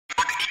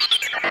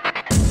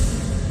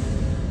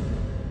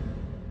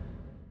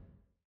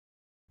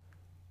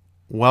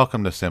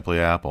Welcome to Simply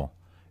Apple.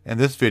 In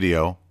this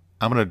video,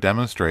 I'm going to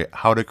demonstrate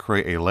how to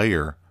create a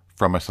layer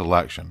from a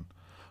selection.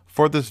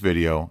 For this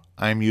video,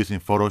 I am using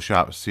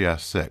Photoshop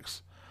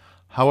CS6.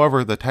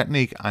 However, the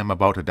technique I'm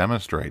about to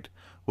demonstrate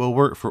will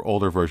work for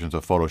older versions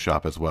of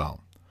Photoshop as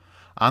well.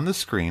 On the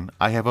screen,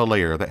 I have a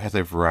layer that has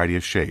a variety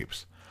of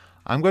shapes.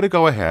 I'm going to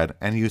go ahead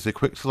and use the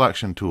quick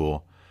selection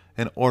tool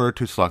in order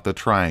to select the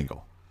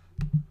triangle.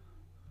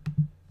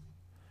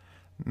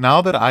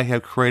 Now that I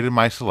have created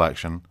my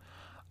selection,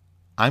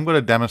 I'm going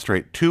to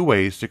demonstrate two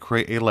ways to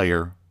create a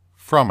layer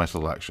from a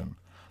selection.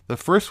 The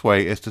first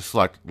way is to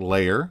select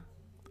Layer.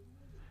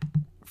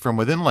 From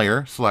within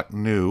Layer, select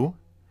New.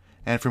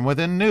 And from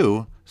within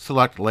New,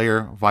 select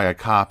Layer via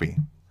Copy.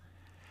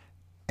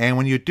 And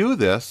when you do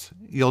this,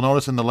 you'll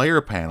notice in the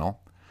Layer panel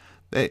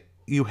that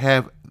you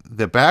have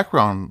the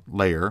background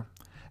layer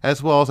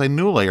as well as a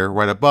new layer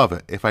right above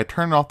it. If I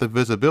turn off the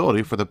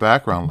visibility for the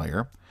background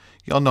layer,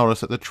 you'll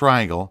notice that the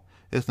triangle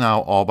is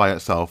now all by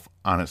itself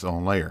on its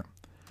own layer.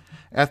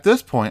 At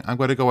this point, I'm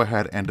going to go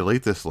ahead and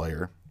delete this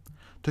layer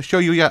to show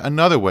you yet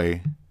another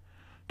way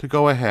to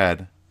go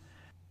ahead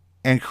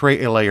and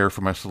create a layer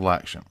from a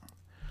selection.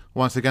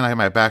 Once again, I have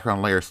my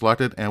background layer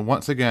selected, and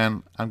once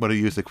again, I'm going to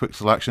use the quick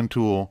selection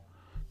tool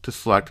to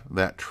select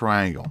that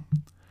triangle.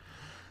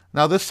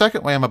 Now, this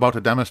second way I'm about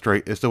to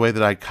demonstrate is the way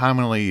that I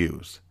commonly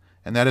use,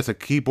 and that is a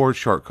keyboard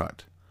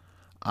shortcut.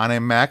 On a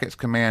Mac, it's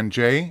Command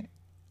J.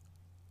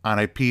 On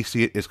a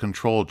PC, it is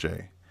Control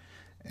J.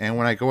 And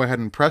when I go ahead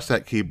and press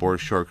that keyboard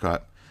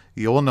shortcut,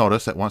 you will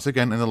notice that once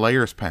again in the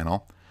Layers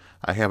panel,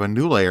 I have a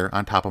new layer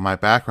on top of my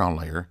background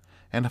layer,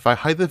 and if I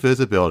hide the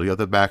visibility of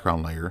the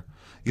background layer,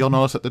 you'll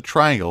notice that the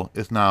triangle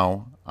is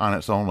now on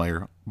its own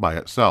layer by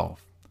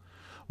itself.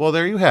 Well,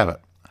 there you have it,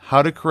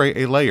 how to create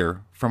a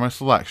layer from a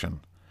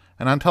selection.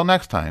 And until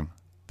next time,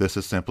 this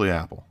is Simply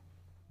Apple.